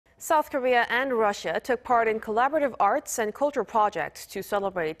South Korea and Russia took part in collaborative arts and culture projects to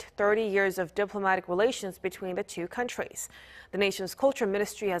celebrate 30 years of diplomatic relations between the two countries. The nation's culture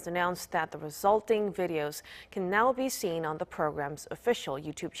ministry has announced that the resulting videos can now be seen on the program's official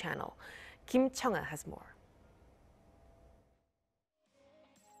YouTube channel. Kim Cheong-ah has more.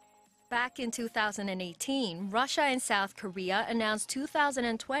 Back in 2018, Russia and South Korea announced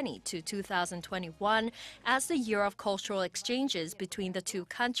 2020 to 2021 as the year of cultural exchanges between the two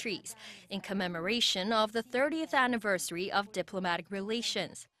countries, in commemoration of the 30th anniversary of diplomatic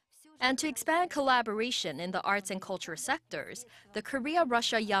relations. And to expand collaboration in the arts and culture sectors, the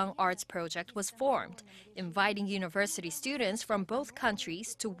Korea-Russia Young Arts Project was formed, inviting university students from both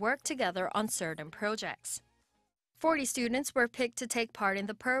countries to work together on certain projects. 40 students were picked to take part in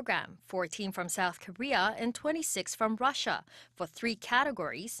the program, 14 from South Korea and 26 from Russia, for 3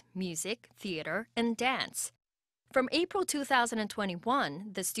 categories: music, theater, and dance. From April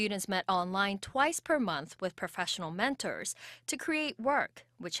 2021, the students met online twice per month with professional mentors to create work,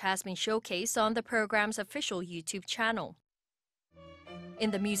 which has been showcased on the program's official YouTube channel. In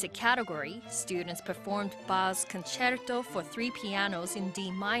the music category, students performed Bach's Concerto for 3 pianos in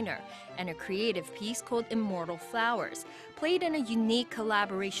D minor and a creative piece called Immortal Flowers, played in a unique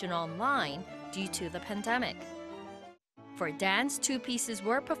collaboration online due to the pandemic. For dance, 2 pieces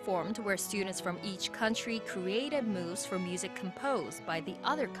were performed where students from each country created moves for music composed by the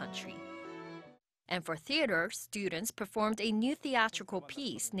other country. And for theater, students performed a new theatrical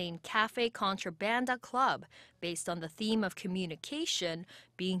piece named Cafe Contrabanda Club, based on the theme of communication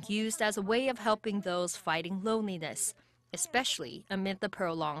being used as a way of helping those fighting loneliness, especially amid the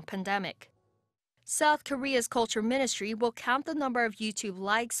prolonged pandemic. South Korea's Culture Ministry will count the number of YouTube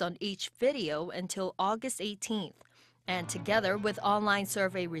likes on each video until August 18th. And together with online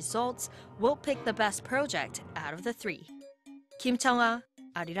survey results, we'll pick the best project out of the 3. Kim Cheong-ah,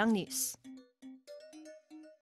 Arirang News.